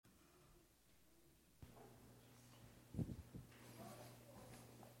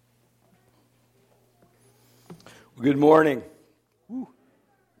Good morning.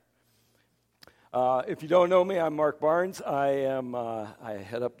 If you don't know me, I'm Mark Barnes. I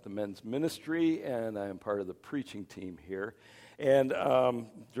head up the men's ministry, and I am part of the preaching team here. And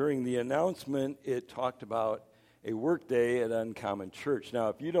during the announcement, it talked about a work day at Uncommon Church. Now,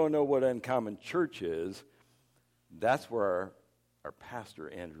 if you don't know what Uncommon Church is, that's where our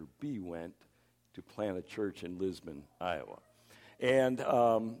pastor, Andrew B., went to plant a church in Lisbon, Iowa. And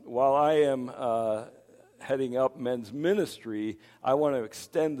while I am heading up men's ministry, I want to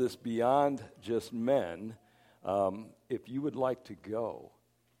extend this beyond just men. If you would like to go,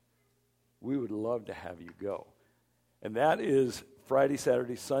 we would love to have you go. And that is Friday,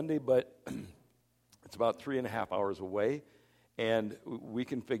 Saturday, Sunday, but it's about 3.5 hours away, and we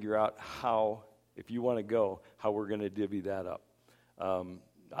can figure out how, if you want to go, how we're going to divvy that up.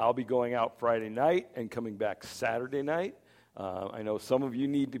 I'll be going out Friday night and coming back Saturday night. I know some of you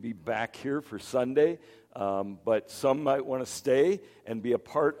need to be back here for Sunday, but some might want to stay and be a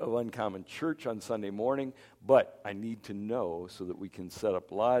part of Uncommon Church on Sunday morning, but I need to know so that we can set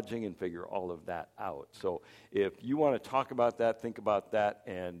up lodging and figure all of that out. So if you want to talk about that, think about that,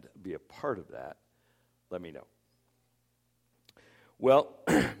 and be a part of that, let me know. Well,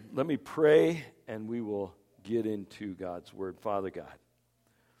 let me pray, and we will get into God's Word. Father God,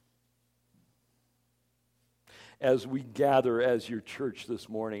 as we gather as your church this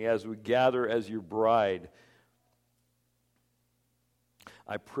morning, as we gather as your bride,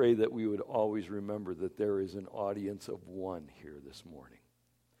 I pray that we would always remember that there is an audience of one here this morning,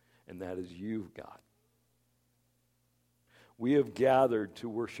 and that is you, God. We have gathered to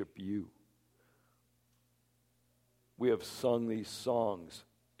worship you. We have sung these songs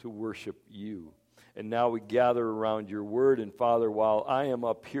to worship you, and now we gather around your word, and Father, while I am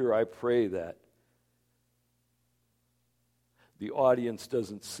up here, I pray that the audience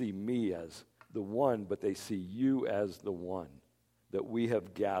doesn't see me as the one, but they see you as the one that we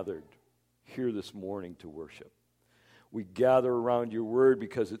have gathered here this morning to worship. We gather around your word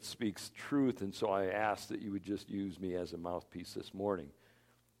because it speaks truth, and so I ask that you would just use me as a mouthpiece this morning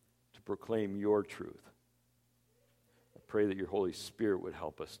to proclaim your truth. I pray that your Holy Spirit would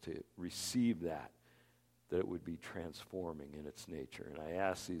help us to receive that it would be transforming in its nature. And I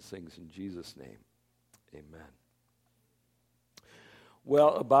ask these things in Jesus' name. Amen.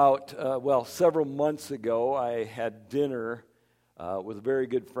 Well, several months ago, I had dinner with a very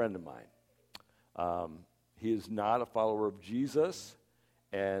good friend of mine. He is not a follower of Jesus,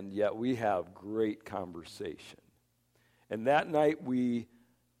 and yet we have great conversation. And that night, we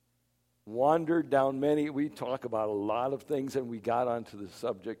wandered down we talk about a lot of things, and we got onto the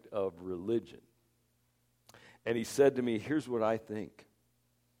subject of religion. And he said to me, here's what I think.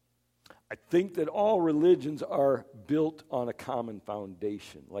 I think that all religions are built on a common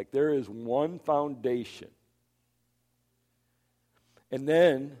foundation. Like there is one foundation. And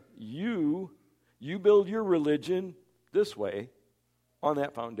then you build your religion this way on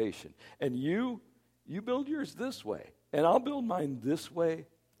that foundation. And you build yours this way. And I'll build mine this way.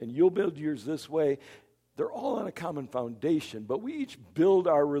 And you'll build yours this way. They're all on a common foundation, but we each build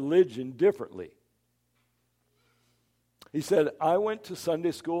our religion differently. He said, I went to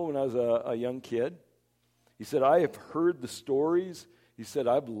Sunday school when I was a young kid. He said, I have heard the stories. He said,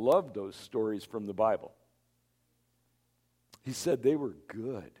 I've loved those stories from the Bible. He said, they were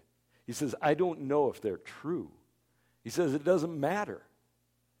good. He says, I don't know if they're true. He says, it doesn't matter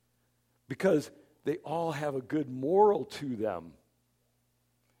because they all have a good moral to them.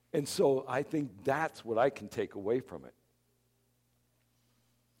 And so I think that's what I can take away from it.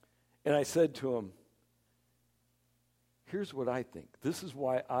 And I said to him, here's what I think. This is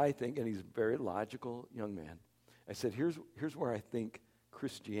why I think, and he's a very logical young man. I said, here's where I think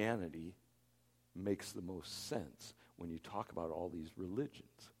Christianity makes the most sense when you talk about all these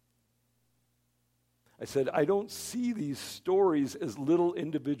religions. I said, I don't see these stories as little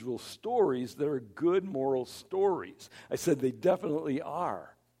individual stories that are good moral stories. I said, they definitely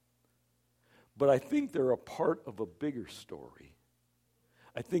are. But I think they're a part of a bigger story.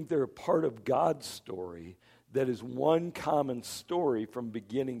 I think they're a part of God's story that is one common story from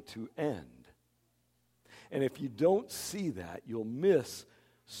beginning to end. And if you don't see that, you'll miss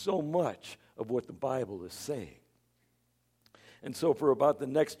so much of what the Bible is saying. And so for about the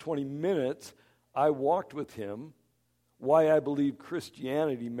next 20 minutes, I walked with him why I believe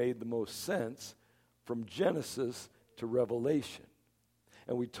Christianity made the most sense from Genesis to Revelation.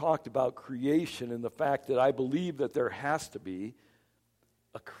 And we talked about creation and the fact that I believe that there has to be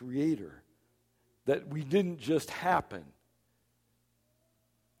a creator, that we didn't just happen.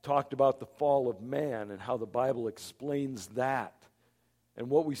 Talked about the fall of man and how the Bible explains that and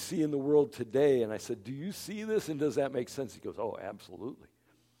what we see in the world today. And I said, do you see this? And does that make sense? He goes, oh, absolutely.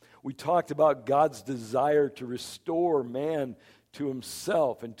 We talked about God's desire to restore man to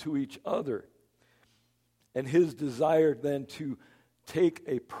himself and to each other. And his desire then to take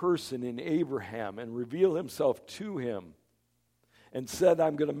a person in Abraham and reveal himself to him, and said,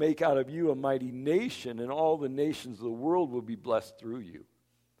 I'm going to make out of you a mighty nation, and all the nations of the world will be blessed through you.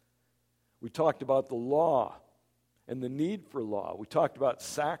 We talked about the law and the need for law. We talked about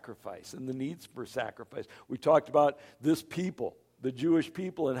sacrifice and the needs for sacrifice. We talked about this people, the Jewish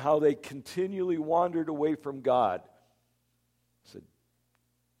people, and how they continually wandered away from God. I said,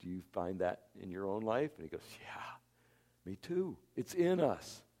 do you find that in your own life? And he goes, yeah, me too. It's in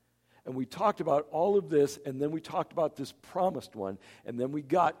us. And we talked about all of this, and then we talked about this promised one, and then we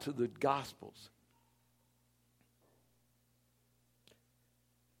got to the Gospels.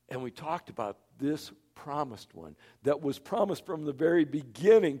 And we talked about this promised one that was promised from the very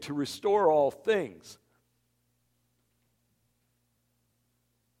beginning to restore all things.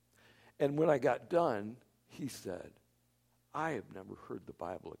 And when I got done, he said, I have never heard the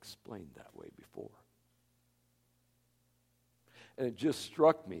Bible explained that way before. And it just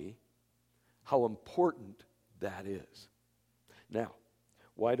struck me how important that is. Now,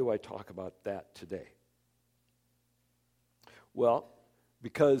 why do I talk about that today? Well,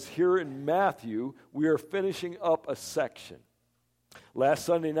 because here in Matthew, we are finishing up a section. Last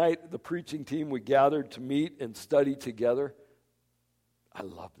Sunday night, the preaching team, we gathered to meet and study together. I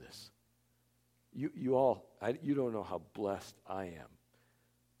love this. You all, you don't know how blessed I am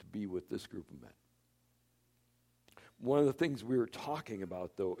to be with this group of men. One of the things we were talking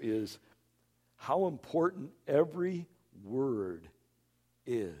about, though, is how important every word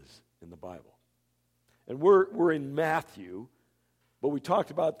is in the Bible. And we're in Matthew, but we talked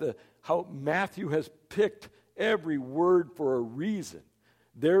about how Matthew has picked every word for a reason.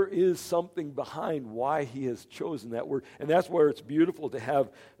 There is something behind why he has chosen that word. And that's where it's beautiful to have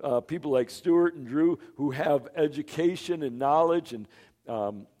people like Stuart and Drew who have education and knowledge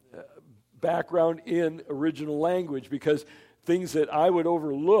and background in original language, because things that I would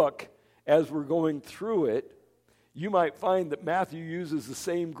overlook as we're going through it, you might find that Matthew uses the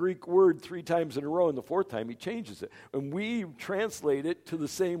same Greek word 3 times in a row, and the 4th time he changes it. And we translate it to the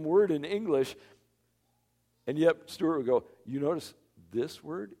same word in English, and yet Stuart would go, you notice this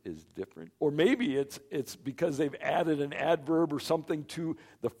word is different? Or maybe it's because they've added an adverb or something to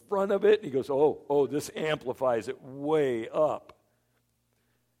the front of it, and he goes, oh, this amplifies it way up.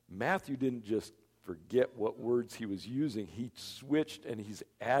 Matthew didn't just forget what words he was using. He switched and he's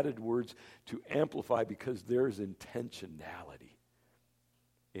added words to amplify, because there's intentionality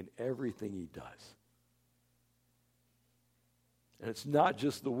in everything he does. And it's not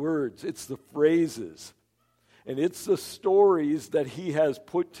just the words, it's the phrases. And it's the stories that he has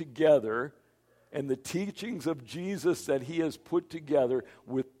put together and the teachings of Jesus that he has put together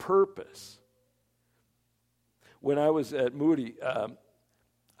with purpose. When I was at Moody,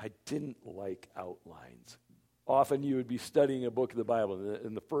 I didn't like outlines. Often you would be studying a book of the Bible,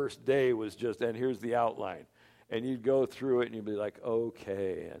 and the first day was just, and here's the outline. And you'd go through it, and you'd be like,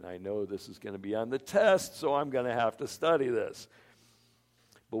 okay, and I know this is going to be on the test, so I'm going to have to study this.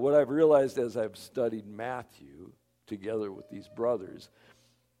 But what I've realized as I've studied Matthew together with these brothers,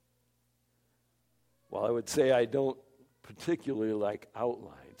 while I would say I don't particularly like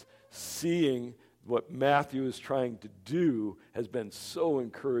outlines, seeing what Matthew is trying to do has been so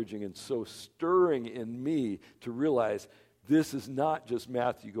encouraging and so stirring in me to realize this is not just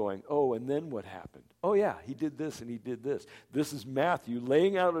Matthew going, oh, and then what happened? Oh, yeah, he did this and he did this. This is Matthew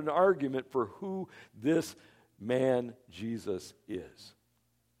laying out an argument for who this man Jesus is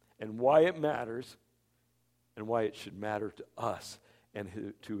and why it matters and why it should matter to us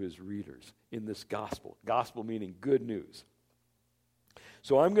and to his readers in this gospel. Gospel meaning good news.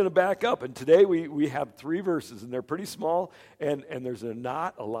 So I'm going to back up, and today we have 3 verses, and they're pretty small, and there's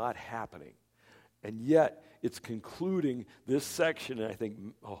not a lot happening. And yet, it's concluding this section, and I think,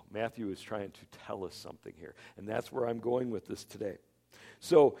 Matthew is trying to tell us something here, and that's where I'm going with this today.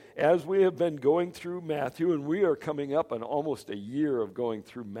 So, as we have been going through Matthew, and we are coming up on almost a year of going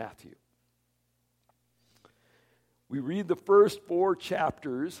through Matthew, we read the first 4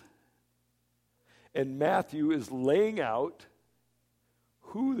 chapters, and Matthew is laying out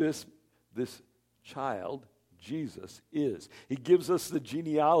who this child, Jesus, is. He gives us the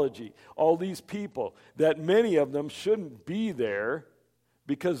genealogy, all these people, that many of them shouldn't be there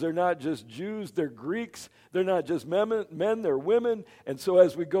because they're not just Jews, they're Greeks, they're not just men, they're women. And so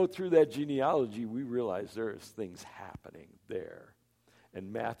as we go through that genealogy, we realize there's things happening there.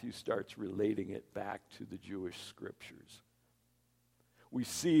 And Matthew starts relating it back to the Jewish scriptures. We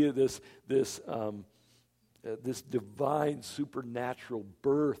see this divine supernatural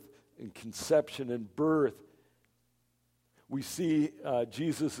birth and conception and birth. We see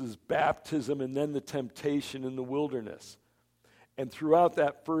Jesus' baptism and then the temptation in the wilderness. And throughout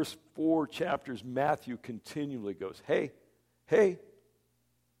that first 4 chapters, Matthew continually goes, hey,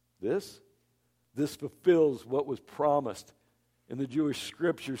 this fulfills what was promised in the Jewish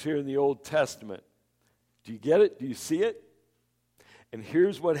scriptures here in the Old Testament. Do you get it? Do you see it? And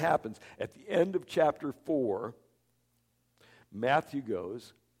here's what happens. At the end of chapter 4, Matthew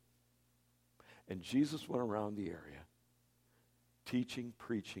goes, and Jesus went around the area, teaching,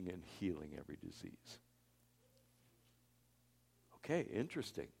 preaching, and healing every disease. Okay,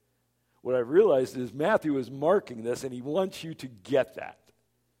 interesting. What I realized is Matthew is marking this, and he wants you to get that.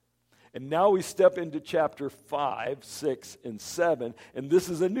 And now we step into chapter 5, 6, and 7, and this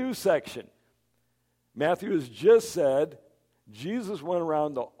is a new section. Matthew has just said Jesus went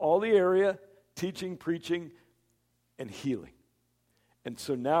around all the area, teaching, preaching, and healing. And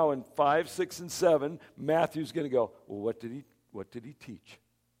so now in 5, 6, and 7, Matthew's going to go, well, what did he teach?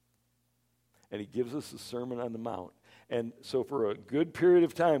 And he gives us the Sermon on the Mount. And so for a good period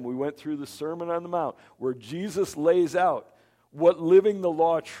of time, we went through the Sermon on the Mount, where Jesus lays out what living the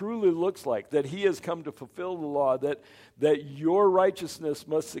law truly looks like, that he has come to fulfill the law, that your righteousness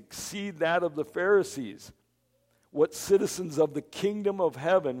must exceed that of the Pharisees, what citizens of the kingdom of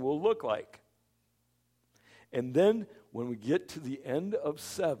heaven will look like. And then when we get to the end of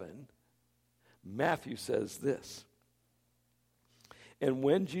 7, Matthew says this. And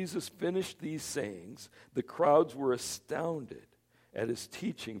when Jesus finished these sayings, the crowds were astounded at his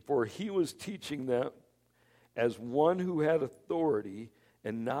teaching, for he was teaching them as one who had authority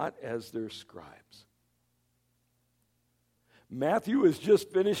and not as their scribes. Matthew is just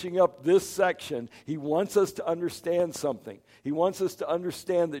finishing up this section. He wants us to understand something. He wants us to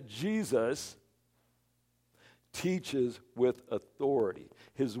understand that Jesus teaches with authority.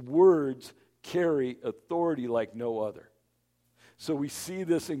 His words carry authority like no other. So we see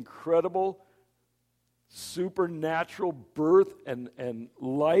this incredible supernatural birth and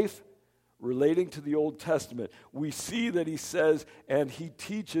life relating to the Old Testament. We see that he says, and he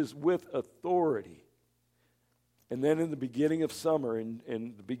teaches with authority. And then in the beginning of summer,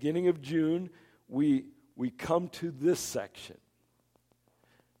 in the beginning of June, we come to this section.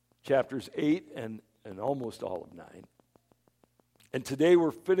 Chapters 8 and almost all of 9. And today we're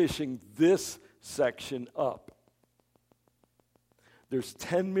finishing this section up. There's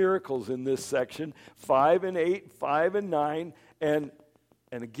 10 miracles in this section, 5 and 8, 5 and 9, and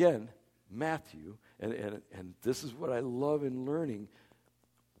again, Matthew, and this is what I love in learning.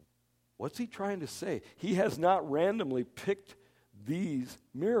 What's he trying to say? He has not randomly picked these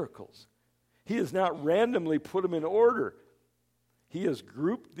miracles. He has not randomly put them in order. He has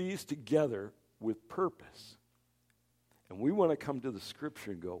grouped these together with purpose. And we want to come to the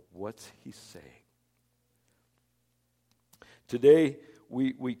scripture and go, what's he saying? Today,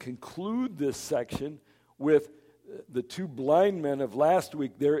 we conclude this section with the 2 blind men of last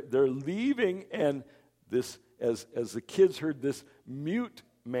week. They're leaving, and this, as the kids heard, this mute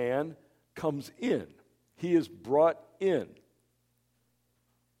man comes in. He is brought in.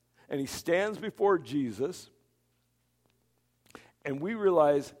 And he stands before Jesus, and we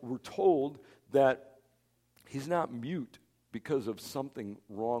realize, we're told that he's not mute because of something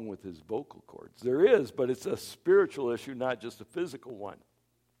wrong with his vocal cords. There is, but it's a spiritual issue, not just a physical one.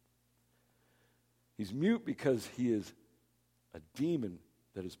 He's mute because he is a demon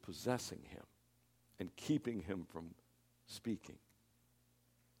that is possessing him and keeping him from speaking.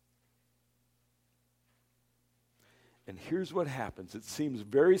 And here's what happens. It seems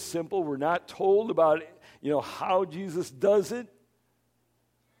very simple. We're not told about, how Jesus does it.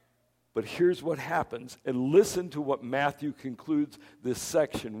 But here's what happens, and listen to what Matthew concludes this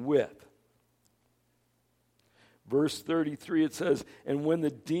section with. Verse 33, it says, and when the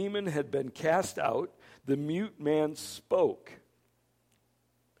demon had been cast out, the mute man spoke.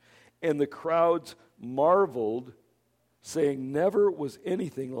 And the crowds marveled, saying, never was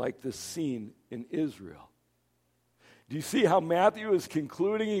anything like this seen in Israel. Do you see how Matthew is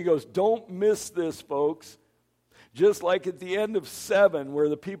concluding? He goes, don't miss this, folks. Just like at the end of 7, where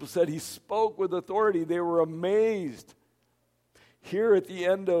the people said he spoke with authority, they were amazed. Here at the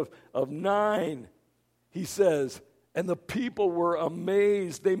end of 9, he says, and the people were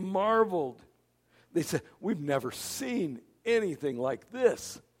amazed. They marveled. They said, we've never seen anything like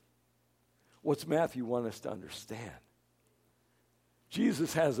this. What's Matthew want us to understand?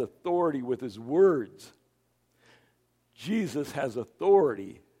 Jesus has authority with his words. Jesus has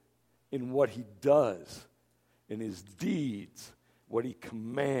authority in what he does, in his deeds, what he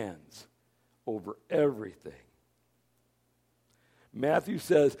commands over everything. Matthew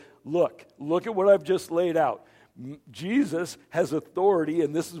says, look at what I've just laid out. Jesus has authority,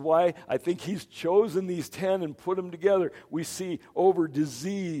 and this is why I think he's chosen these 10 and put them together. We see over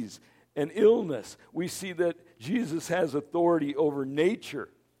disease and illness. We see that Jesus has authority over nature.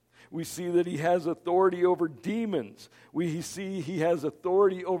 We see that he has authority over demons. We see he has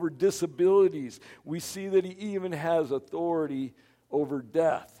authority over disabilities. We see that he even has authority over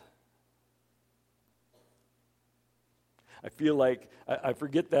death. I feel like, I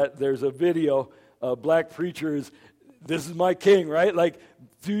forget that there's a video, black preachers, this is my king, right? Like,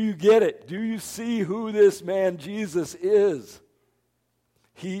 do you get it? Do you see who this man Jesus is?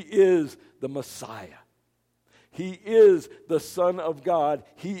 He is the Messiah. He is the Son of God.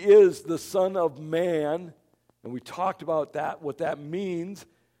 He is the Son of Man. And we talked about that, what that means,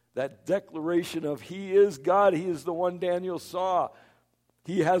 that declaration of he is God. He is the one Daniel saw.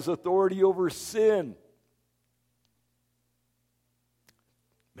 He has authority over sin.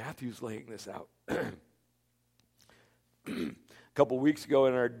 Matthew's laying this out. A couple weeks ago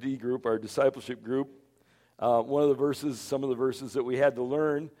in our D group, our discipleship group, one of the verses, some of the verses that we had to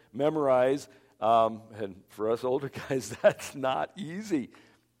learn, memorize, and for us older guys, that's not easy.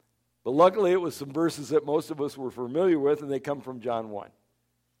 But luckily, it was some verses that most of us were familiar with, and they come from John 1.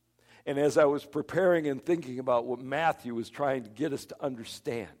 And as I was preparing and thinking about what Matthew was trying to get us to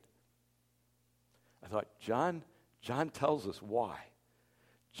understand, I thought, John tells us why.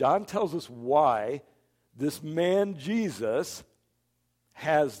 John tells us why this man, Jesus,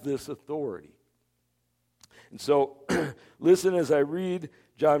 has this authority. And so, listen as I read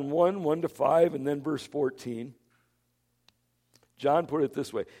John 1:1-5, and then verse 14. John put it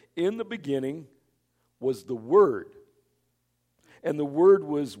this way: in the beginning was the Word, and the Word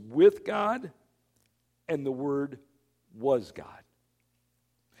was with God, and the Word was God.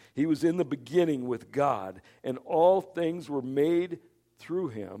 He was in the beginning with God, and all things were made through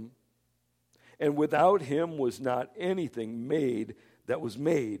him, and without him was not anything made that was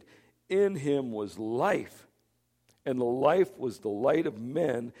made. In him was life, and the life was the light of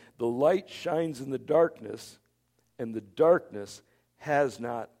men. The light shines in the darkness, and the darkness has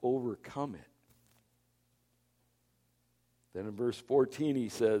not overcome it. Then in verse 14 he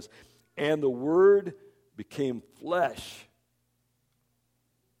says, and the Word became flesh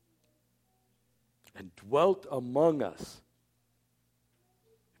and dwelt among us.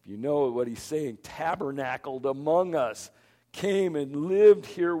 If you know what he's saying, tabernacled among us, came and lived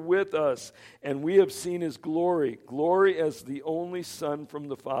here with us, and we have seen his glory, glory as the only Son from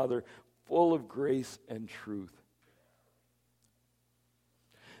the Father, full of grace and truth.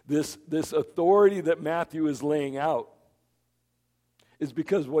 This authority that Matthew is laying out is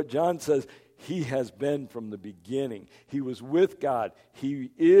because what John says, he has been from the beginning. He was with God.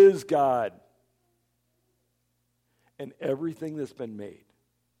 He is God. And everything that's been made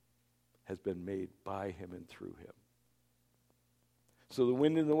has been made by him and through him. So the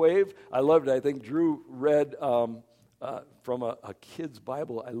wind and the wave, I loved it. I think Drew read from a kid's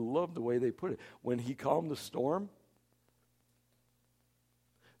Bible. I love the way they put it. When he calmed the storm,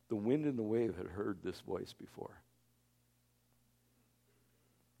 the wind and the wave had heard this voice before.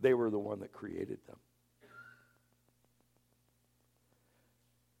 They were the one that created them.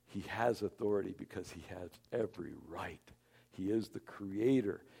 He has authority because he has every right. He is the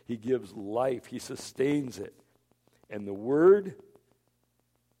creator. He gives life. He sustains it. And the Word,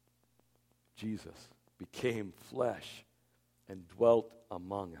 Jesus, became flesh and dwelt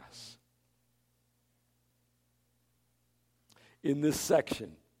among us. In this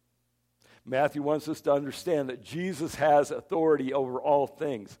section, Matthew wants us to understand that Jesus has authority over all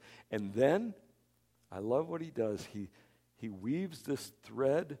things. And then, I love what he does. He weaves this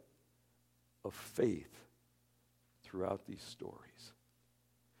thread of faith throughout these stories.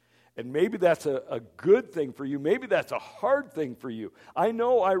 And maybe that's a good thing for you. Maybe that's a hard thing for you. I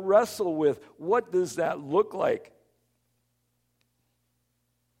know I wrestle with, what does that look like?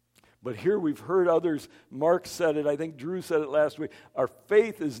 But here we've heard others. Mark said it. I think Drew said it last week. Our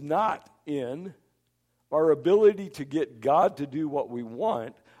faith is not in our ability to get God to do what we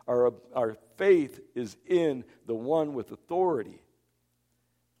want. Our faith is in the one with authority,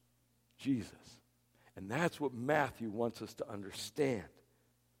 Jesus. And that's what Matthew wants us to understand.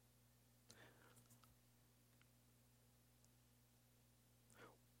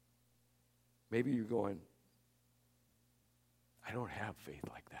 Maybe you're going, I don't have faith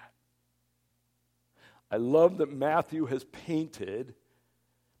like that. I love that Matthew has painted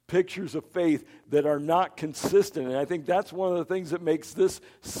pictures of faith that are not consistent. And I think that's one of the things that makes this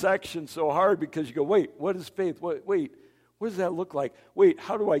section so hard, because you go, wait, what is faith? Wait, What does that look like? Wait,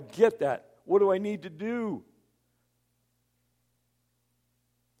 how do I get that? What do I need to do?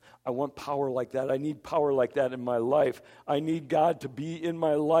 I want power like that. I need power like that in my life. I need God to be in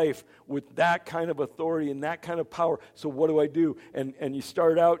my life with that kind of authority and that kind of power. So what do I do? And you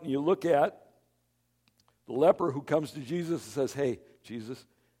start out and you look at the leper who comes to Jesus and says, hey, Jesus,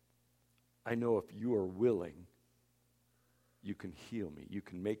 I know if you are willing, you can heal me. You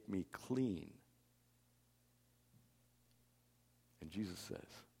can make me clean. And Jesus says,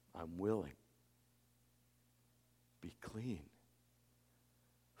 I'm willing. Be clean.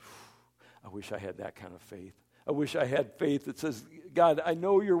 I wish I had that kind of faith. I wish I had faith that says, God, I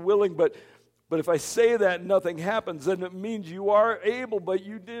know you're willing, but if I say that and nothing happens, then it means you are able, but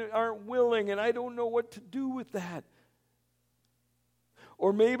you aren't willing, and I don't know what to do with that.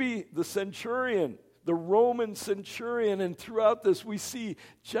 Or maybe the centurion, the Roman centurion, and throughout this we see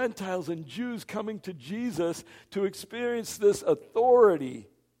Gentiles and Jews coming to Jesus to experience this authority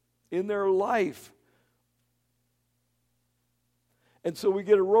in their life. And so we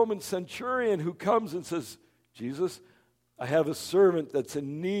get a Roman centurion who comes and says, Jesus, I have a servant that's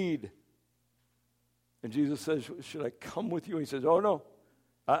in need. And Jesus says, should I come with you? And he says, oh no,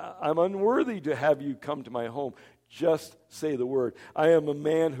 I'm unworthy to have you come to my home. Just say the word. I am a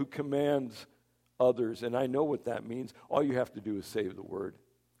man who commands others, and I know what that means. All you have to do is say the word,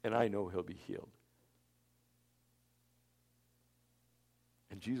 and I know he'll be healed.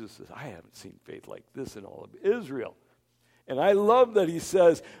 And Jesus says, I haven't seen faith like this in all of Israel. And I love that he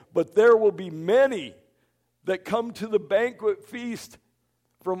says, but there will be many that come to the banquet feast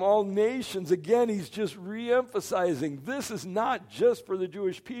from all nations. Again, he's just re-emphasizing this is not just for the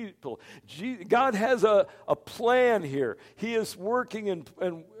Jewish people. God has a plan here. He is working and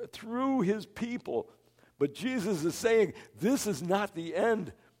through his people. But Jesus is saying this is not the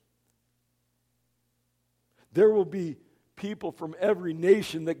end. There will be people from every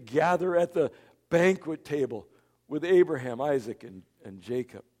nation that gather at the banquet table with Abraham, Isaac, and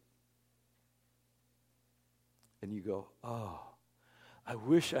Jacob. And you go, oh, I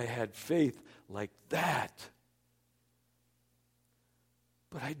wish I had faith like that.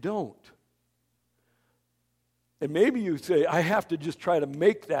 But I don't. And maybe you say, I have to just try to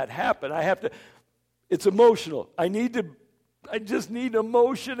make that happen. It's emotional. I just need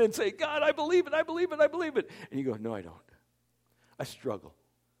emotion and say, God, I believe it, I believe it, I believe it. And you go, no, I don't. I struggle.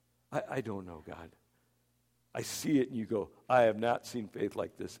 I don't know, God. I see it and you go, I have not seen faith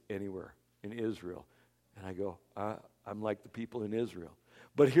like this anywhere in Israel. And I go, I'm like the people in Israel.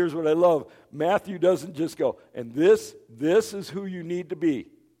 But here's what I love. Matthew doesn't just go, and this is who you need to be.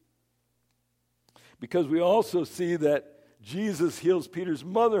 Because we also see that Jesus heals Peter's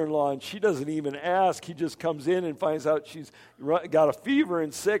mother-in-law, and she doesn't even ask. He just comes in and finds out she's got a fever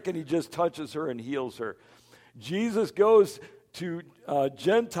and sick, and he just touches her and heals her. Jesus goes to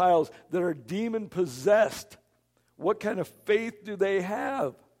Gentiles that are demon-possessed. What kind of faith do they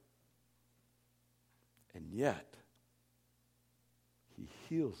have? And yet, he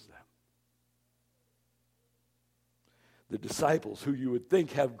heals them. The disciples, who you would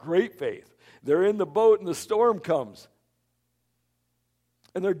think have great faith, they're in the boat and the storm comes.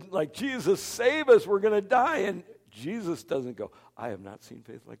 And they're like, Jesus, save us, we're going to die. And Jesus doesn't go, I have not seen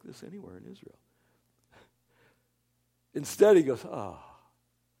faith like this anywhere in Israel. Instead, he goes,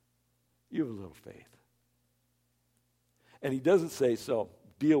 you have a little faith. And he doesn't say, so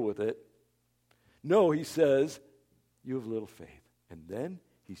deal with it. No, he says, you have little faith. And then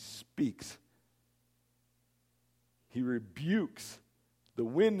he speaks. He rebukes the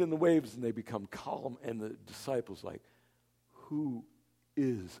wind and the waves, and they become calm. And the disciples like, who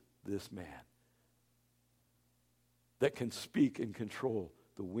is this man that can speak and control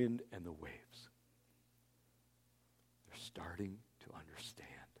the wind and the waves? They're starting to understand.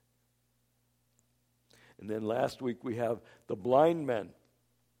 And then last week we have the blind men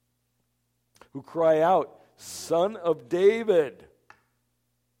who cry out, Son of David.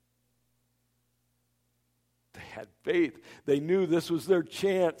 They had faith. They knew this was their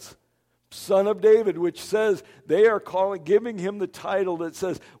chance. Son of David, which says they are giving him the title that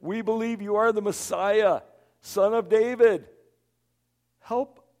says, we believe you are the Messiah, Son of David.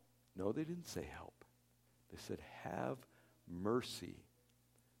 Help. No, they didn't say help. They said, have mercy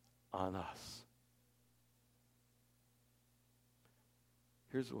on us.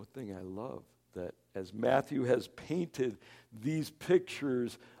 Here's the one thing I love, that as Matthew has painted these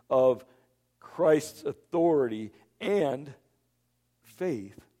pictures of Christ's authority and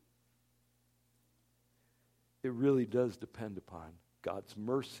faith, it really does depend upon God's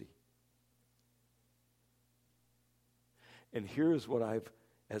mercy. And here's what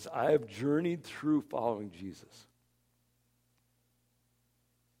as I've journeyed through following Jesus,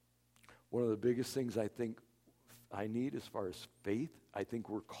 One of the biggest things I think I need as far as faith, I think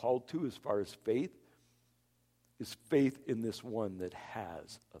we're called to as far as faith, is faith in this one that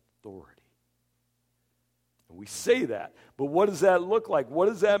has authority. And we say that, but what does that look like? What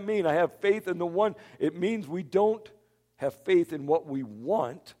does that mean? I have faith in the one. It means we don't have faith in what we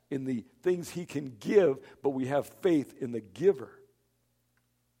want, in the things he can give, but we have faith in the giver.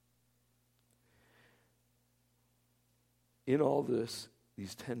 In all this,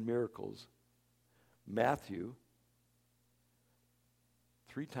 these 10 miracles, Matthew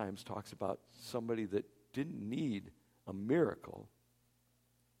 3 times talks about somebody that didn't need a miracle,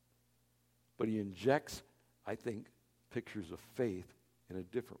 but he injects, I think, pictures of faith in a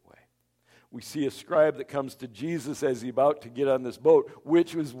different way. We see a scribe that comes to Jesus as he's about to get on this boat,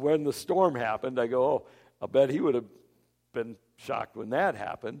 which was when the storm happened. I go, oh, I bet he would have been shocked when that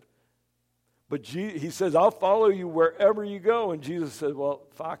happened. But he says, I'll follow you wherever you go. And Jesus said, well,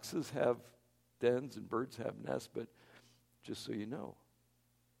 foxes have dens and birds have nests, but just so you know,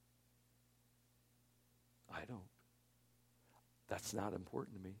 I don't. That's not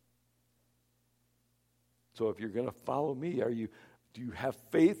important to me. So if you're going to follow me, do you have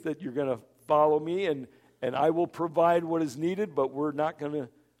faith that you're going to follow me and I will provide what is needed, but we're not going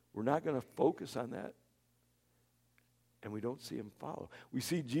to focus on that. And we don't see him follow. We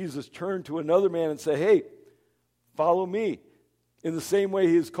see Jesus turn to another man and say, hey, follow me. In the same way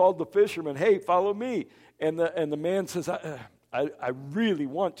he has called the fisherman, hey, follow me. And the man says, I really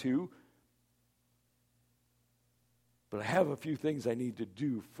want to, but I have a few things I need to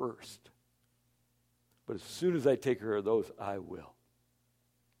do first. But as soon as I take care of those, I will.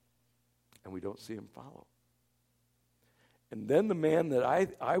 And we don't see him follow. And then the man that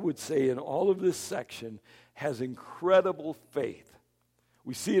I would say in all of this section has incredible faith.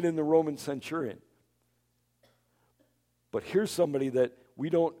 We see it in the Roman centurion. But here's somebody that we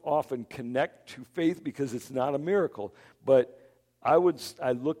don't often connect to faith because it's not a miracle. But I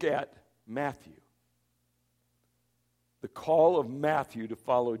look at Matthew. The call of Matthew to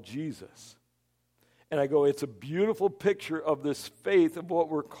follow Jesus. And I go, it's a beautiful picture of this faith of what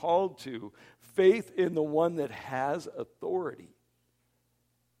we're called to. Faith in the one that has authority.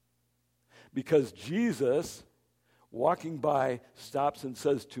 Because Jesus, walking by, stops and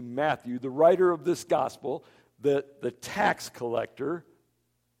says to Matthew, the writer of this gospel, the tax collector,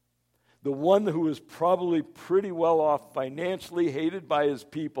 the one who was probably pretty well off financially, hated by his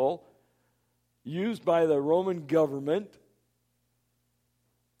people, used by the Roman government,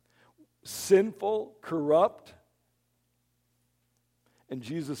 sinful, corrupt. And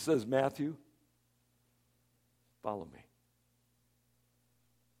Jesus says, Matthew, follow me.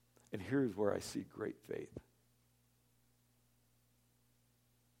 And here's where I see great faith.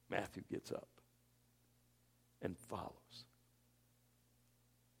 Matthew gets up and follows.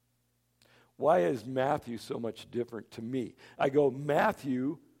 Why is Matthew so much different to me? I go,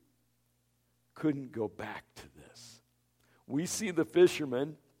 Matthew couldn't go back to this. We see the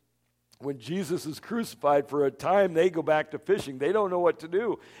fishermen, when Jesus is crucified, for a time they go back to fishing. They don't know what to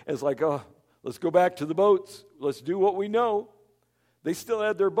do. It's like, oh, let's go back to the boats. Let's do what we know. They still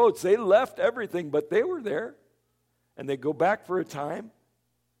had their boats. They left everything, but they were there. And they go back for a time.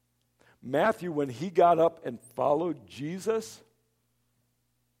 Matthew, when he got up and followed Jesus,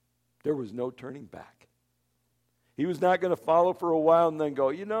 there was no turning back. He was not going to follow for a while and then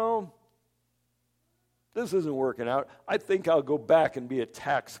go, this isn't working out. I think I'll go back and be a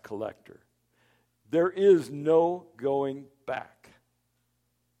tax collector. There is no going back.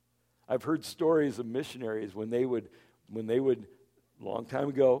 I've heard stories of missionaries when they would, a long time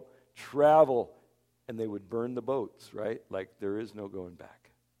ago, travel and they would burn the boats, right? Like there is no going back.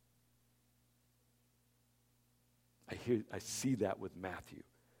 I see that with Matthew.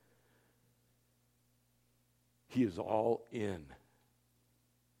 He is all in.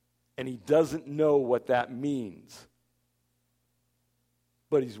 And he doesn't know what that means.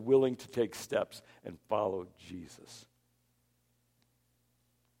 But he's willing to take steps and follow Jesus.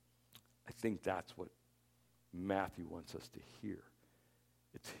 I think that's what Matthew wants us to hear.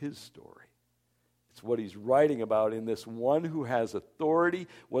 It's his story. It's what he's writing about in this one who has authority,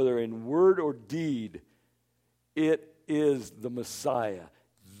 whether in word or deed. It is the Messiah.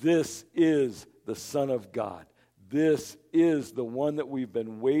 This is the Son of God. This is the one that we've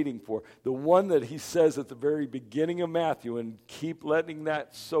been waiting for. The one that he says at the very beginning of Matthew, and keep letting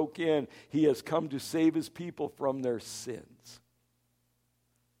that soak in, he has come to save his people from their sins.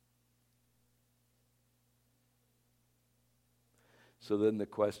 So then the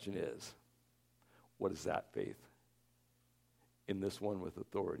question is, what does that faith in this one with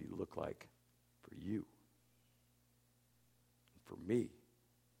authority look like for you? For me?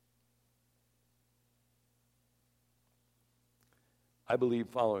 I believe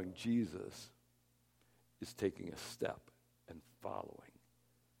following Jesus is taking a step and following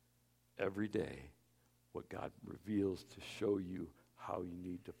every day what God reveals to show you how you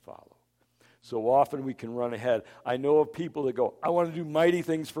need to follow. So often we can run ahead. I know of people that go, I want to do mighty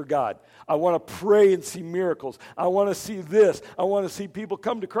things for God. I want to pray and see miracles. I want to see this. I want to see people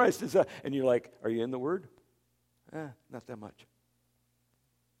come to Christ. And you're like, are you in the Word? Not that much.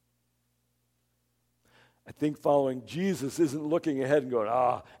 I think following Jesus isn't looking ahead and going,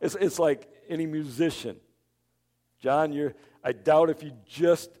 it's like any musician. John, I doubt if you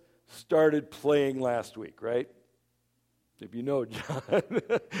just started playing last week, right? If you know John,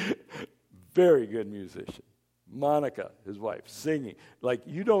 very good musician. Monica, his wife, singing. Like,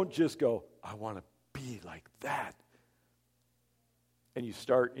 you don't just go, I want to be like that. And you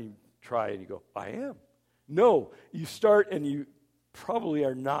start and you try and you go, I am. No, you start and you probably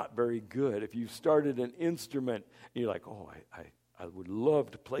are not very good. If you started an instrument and you're like, I would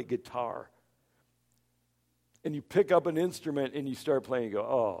love to play guitar. And you pick up an instrument and you start playing, you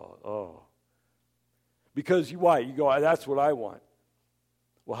go, Because why? You go, that's what I want.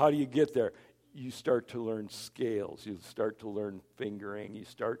 Well, how do you get there? You start to learn scales. You start to learn fingering. You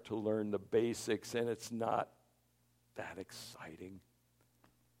start to learn the basics, and it's not that exciting.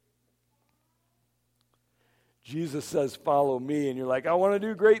 Jesus says, follow me, and you're like, I want to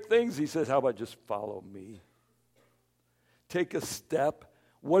do great things. He says, how about just follow me? Take a step.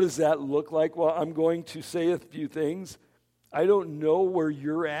 What does that look like? Well, I'm going to say a few things. I don't know where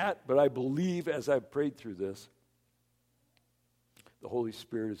you're at, but I believe as I've prayed through this, the Holy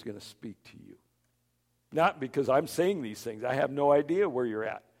Spirit is going to speak to you. Not because I'm saying these things. I have no idea where you're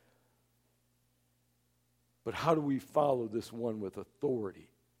at. But how do we follow this one with authority?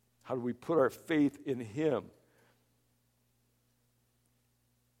 How do we put our faith in Him?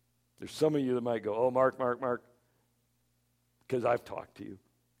 There's some of you that might go, Mark, because I've talked to you.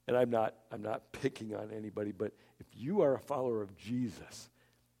 And I'm not picking on anybody, but if you are a follower of Jesus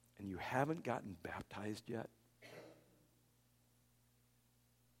and you haven't gotten baptized yet,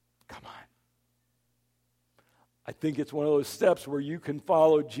 come on. I think it's one of those steps where you can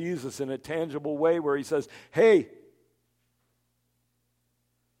follow Jesus in a tangible way where He says, hey,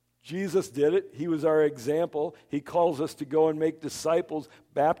 Jesus did it. He was our example. He calls us to go and make disciples,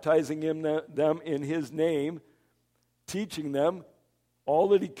 baptizing them in His name, teaching them all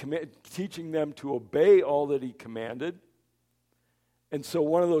that He teaching them to obey all that He commanded. And so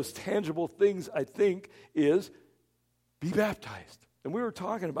one of those tangible things, I think, is be baptized. And we were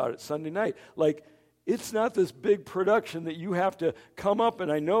talking about it Sunday night. Like, it's not this big production that you have to come up,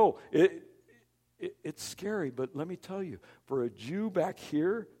 and I know it's scary, but let me tell you, for a Jew back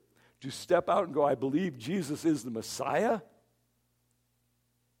here to step out and go, I believe Jesus is the Messiah,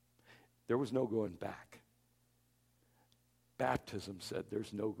 there was no going back. Baptism said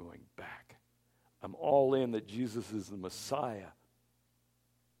there's no going back. I'm all in that Jesus is the Messiah.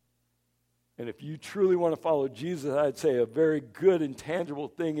 And if you truly want to follow Jesus, I'd say a very good and tangible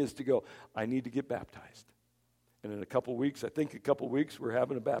thing is to go, I need to get baptized. And in a couple weeks, we're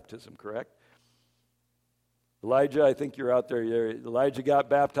having a baptism, correct? Elijah, I think you're out there. Elijah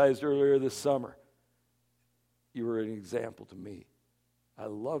got baptized earlier this summer. You were an example to me. I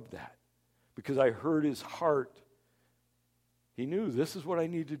love that because I heard his heart. He knew this is what I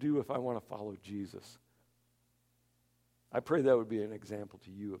need to do if I want to follow Jesus. I pray that would be an example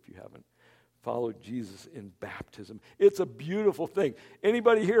to you if you haven't followed Jesus in baptism. It's a beautiful thing.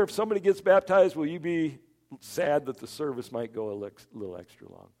 Anybody here, if somebody gets baptized, will you be sad that the service might go a little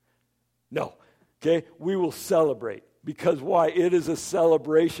extra long? No. Okay? We will celebrate. Because why? It is a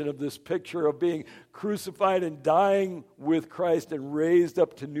celebration of this picture of being crucified and dying with Christ and raised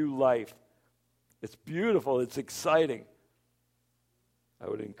up to new life. It's beautiful. It's exciting. I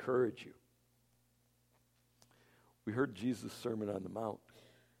would encourage you. We heard Jesus' Sermon on the Mount.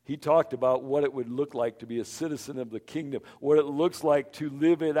 He talked about what it would look like to be a citizen of the kingdom, what it looks like to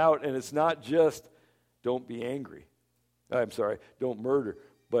live it out. And it's not just don't be angry. Don't murder.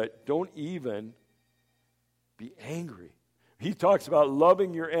 But don't even be angry. He talks about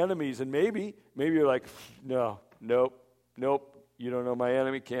loving your enemies. And maybe you're like, nope. You don't know my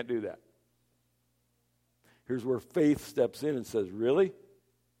enemy, can't do that. Here's where faith steps in and says, really?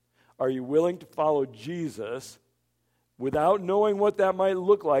 Are you willing to follow Jesus without knowing what that might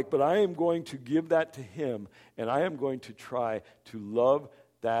look like, but I am going to give that to Him, and I am going to try to love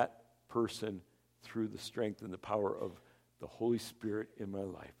that person through the strength and the power of the Holy Spirit in my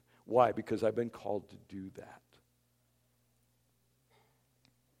life. Why? Because I've been called to do that.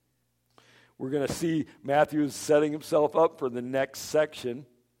 We're going to see Matthew is setting himself up for the next section.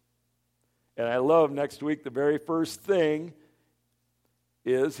 And I love next week, the very first thing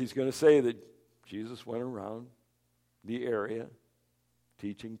is he's going to say that Jesus went around the area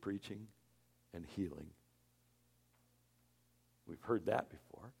teaching, preaching, and healing. We've heard that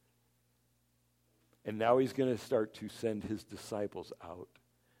before. And now he's going to start to send his disciples out.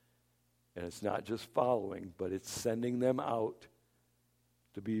 And it's not just following, but it's sending them out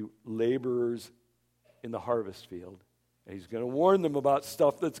to be laborers in the harvest field. And he's going to warn them about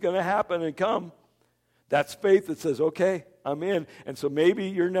stuff that's going to happen and come. That's faith that says, okay, I'm in. And so maybe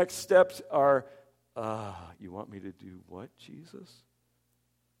your next steps are, you want me to do what, Jesus?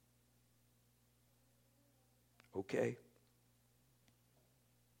 Okay.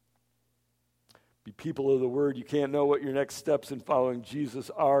 Be people of the Word. You can't know what your next steps in following Jesus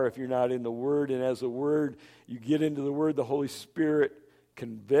are if you're not in the Word. And as a Word, you get into the Word, the Holy Spirit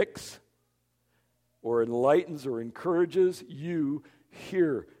convicts or enlightens or encourages you.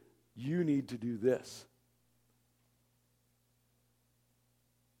 Here, you need to do this.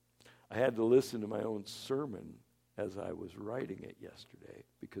 I had to listen to my own sermon as I was writing it yesterday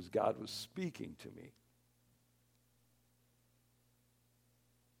because God was speaking to me.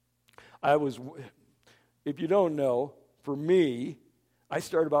 If you don't know, for me, I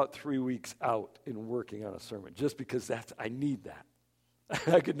start about 3 weeks out in working on a sermon just because I need that.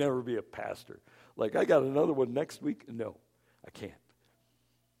 I could never be a pastor. Like, I got another one next week. No, I can't.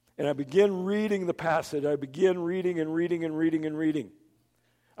 And I begin reading the passage. I begin reading and reading and reading and reading.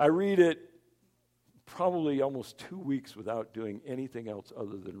 I read it probably almost 2 weeks without doing anything else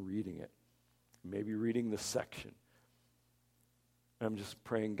other than reading it. Maybe reading the section. And I'm just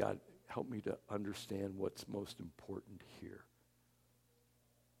praying, God, help me to understand what's most important here.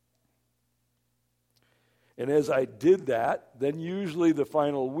 And as I did that, then usually the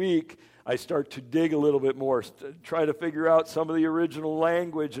final week, I start to dig a little bit more, try to figure out some of the original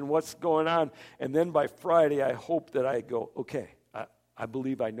language and what's going on. And then by Friday, I hope that I go, okay, I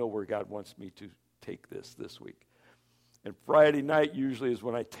believe I know where God wants me to take this week. And Friday night usually is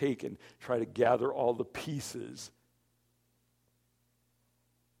when I take and try to gather all the pieces.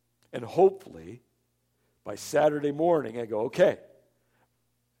 And hopefully, by Saturday morning, I go, okay,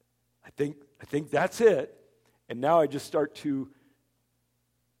 I think that's it. And now I just start to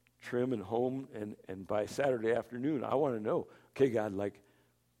trim and home, and by Saturday afternoon, I want to know, okay, God, like,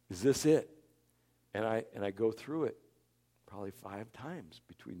 is this it? And I go through it probably 5 times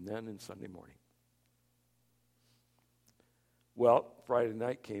between then and Sunday morning. Well, Friday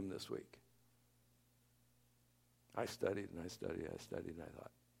night came this week. I studied and I studied and I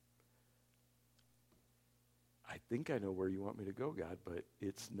thought, I think I know where you want me to go, God, but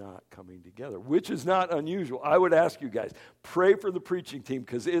it's not coming together, which is not unusual. I would ask you guys, pray for the preaching team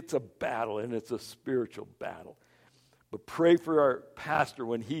because it's a battle and it's a spiritual battle. But pray for our pastor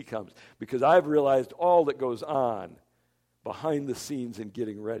when he comes because I've realized all that goes on behind the scenes in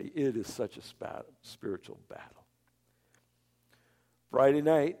getting ready. It is such a spiritual battle. Friday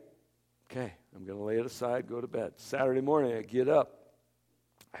night, okay, I'm going to lay it aside, go to bed. Saturday morning, I get up.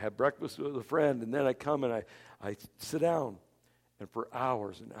 I have breakfast with a friend, and then I come and I sit down. And for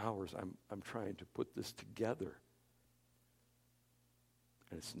hours and hours, I'm trying to put this together.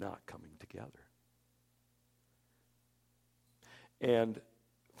 And it's not coming together. And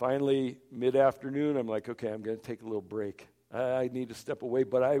finally, mid-afternoon, I'm like, okay, I'm going to take a little break. I need to step away,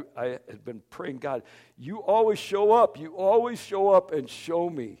 but I had been praying, God, you always show up. You always show up and show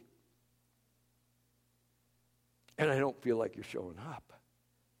me. And I don't feel like you're showing up.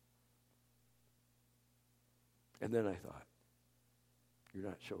 And then I thought, you're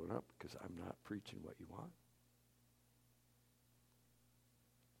not showing up because I'm not preaching what you want.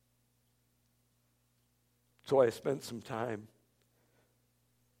 So I spent some time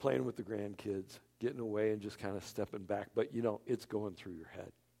playing with the grandkids, getting away and just kind of stepping back. But, it's going through your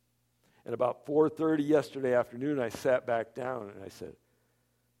head. And about 4:30 yesterday afternoon, I sat back down and I said,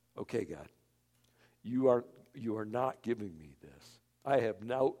 okay, God, you are not giving me this. I have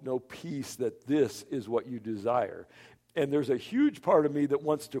no peace that this is what you desire. And there's a huge part of me that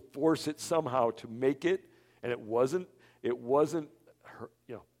wants to force it somehow to make it, and it wasn't,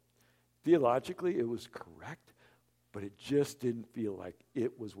 theologically it was correct, but it just didn't feel like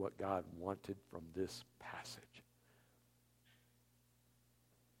it was what God wanted from this passage.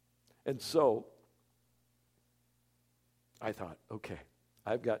 And so I thought, okay,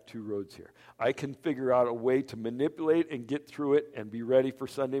 I've got 2 roads here. I can figure out a way to manipulate and get through it and be ready for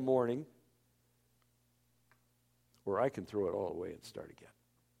Sunday morning, or I can throw it all away and start again.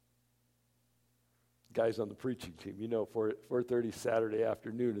 Guys on the preaching team, 4:30 Saturday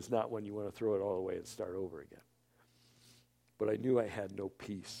afternoon is not when you want to throw it all away and start over again. But I knew I had no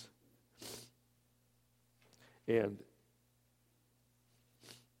peace. And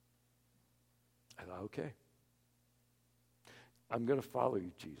I thought, okay, I'm going to follow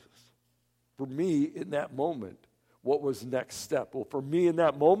you, Jesus. For me, in that moment, what was the next step? Well, for me in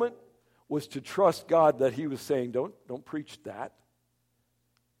that moment was to trust God that he was saying, don't preach that.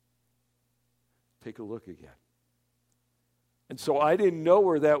 Take a look again. And so I didn't know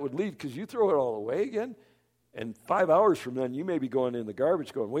where that would lead, because you throw it all away again, and 5 hours from then, you may be going in the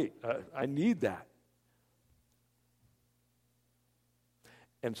garbage going, wait, I need that.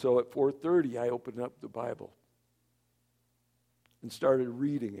 And so at 4:30, I opened up the Bible and started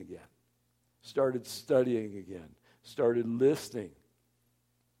reading again, started studying again, started listening.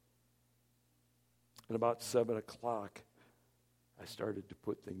 And about 7 o'clock, I started to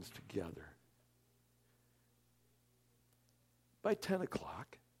put things together. By 10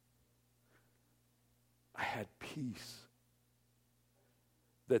 o'clock, I had peace.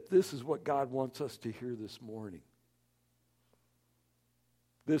 That this is what God wants us to hear this morning.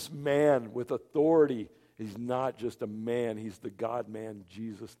 This man with authority, he's not just a man, he's the God-man,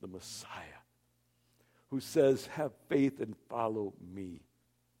 Jesus the Messiah, who says, have faith and follow me.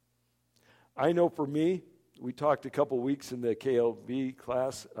 I know for me, we talked a couple weeks in the KLV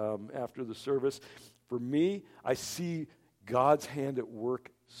class after the service. For me, I see God's hand at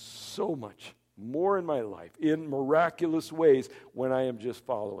work so much more in my life, in miraculous ways, when I am just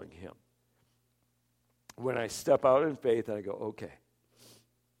following him. When I step out in faith and I go, okay,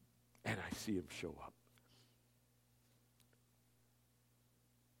 and I see him show up.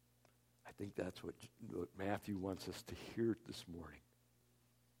 I think that's what Matthew wants us to hear this morning.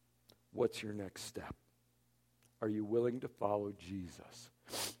 What's your next step? Are you willing to follow Jesus?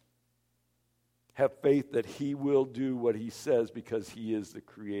 Have faith that he will do what he says, because he is the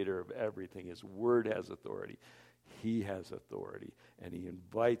creator of everything. His word has authority. He has authority, and he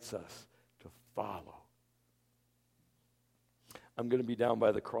invites us to follow. I'm going to be down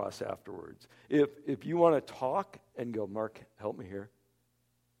by the cross afterwards. If you want to talk and go, Mark, help me here.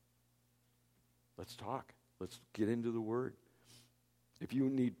 Let's talk. Let's get into the word. If you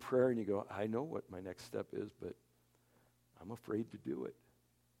need prayer and you go, I know what my next step is, but I'm afraid to do it,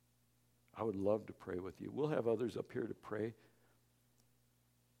 I would love to pray with you. We'll have others up here to pray.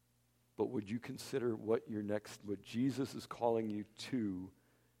 But would you consider what Jesus is calling you to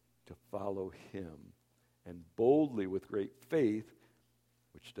follow him? And boldly, with great faith,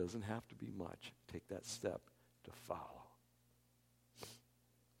 which doesn't have to be much, take that step to follow.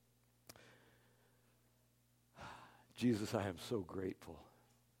 Jesus, I am so grateful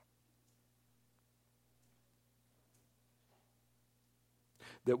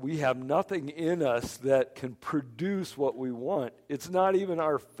that we have nothing in us that can produce what we want. It's not even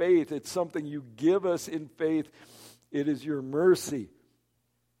our faith. It's something you give us in faith. It is your mercy.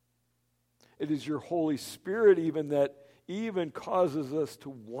 It is your Holy Spirit even that even causes us to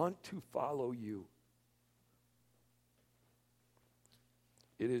want to follow you.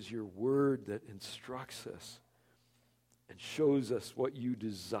 It is your word that instructs us and shows us what you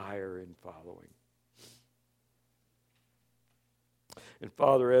desire in following. And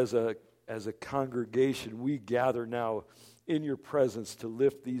Father, as a congregation, we gather now in your presence to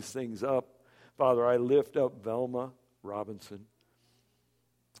lift these things up. Father, I lift up Velma Robinson.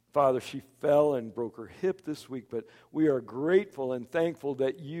 Father, she fell and broke her hip this week, but we are grateful and thankful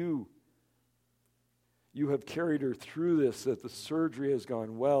that you have carried her through this, that the surgery has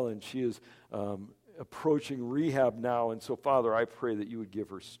gone well, and she is approaching rehab now. And so, Father, I pray that you would give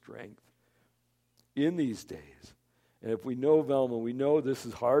her strength in these days. And if we know Velma, we know this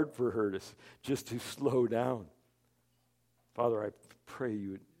is hard for her just to slow down. Father, I pray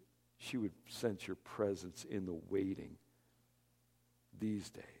she would sense your presence in the waiting these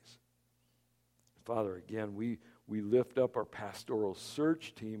days. Father, again, we lift up our pastoral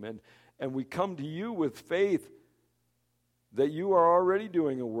search team, and we come to you with faith that you are already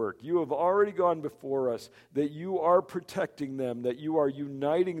doing a work. You have already gone before us, that you are protecting them, that you are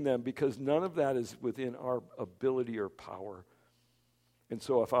uniting them, because none of that is within our ability or power. And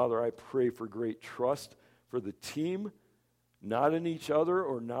so, Father, I pray for great trust for the team, not in each other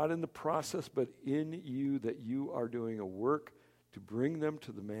or not in the process, but in you, that you are doing a work to bring them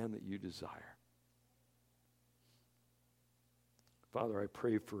to the man that you desire. Father, I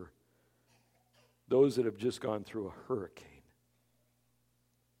pray for those that have just gone through a hurricane.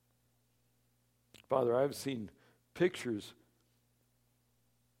 Father, I've seen pictures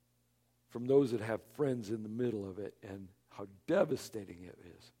from those that have friends in the middle of it and how devastating it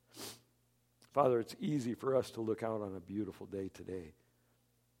is. Father, it's easy for us to look out on a beautiful day today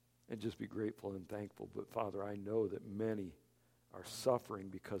and just be grateful and thankful. But Father, I know that many are suffering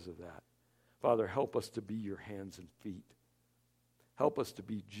because of that. Father, help us to be your hands and feet. Help us to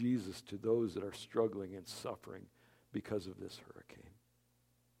be Jesus to those that are struggling and suffering because of this hurricane.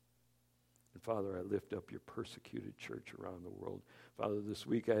 And Father, I lift up your persecuted church around the world. Father, this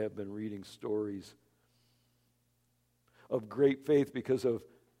week I have been reading stories of great faith because of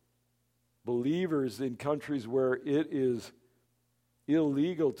believers in countries where it is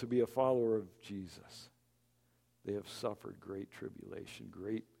illegal to be a follower of Jesus. They have suffered great tribulation,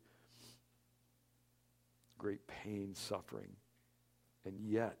 great pain, suffering. And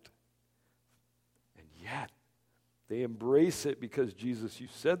yet, they embrace it because Jesus, you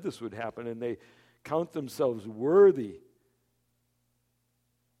said this would happen, and they count themselves worthy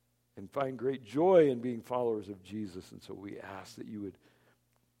and find great joy in being followers of Jesus. And so we ask that you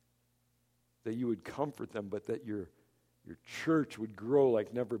would comfort them, but that your church would grow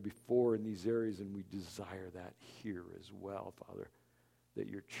like never before in these areas, and we desire that here as well, Father, that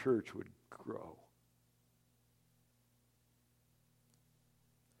your church would grow.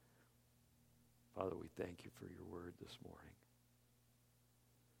 Father, we thank you for your word this morning.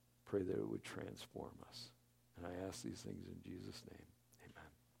 Pray that it would transform us. And I ask these things in Jesus' name.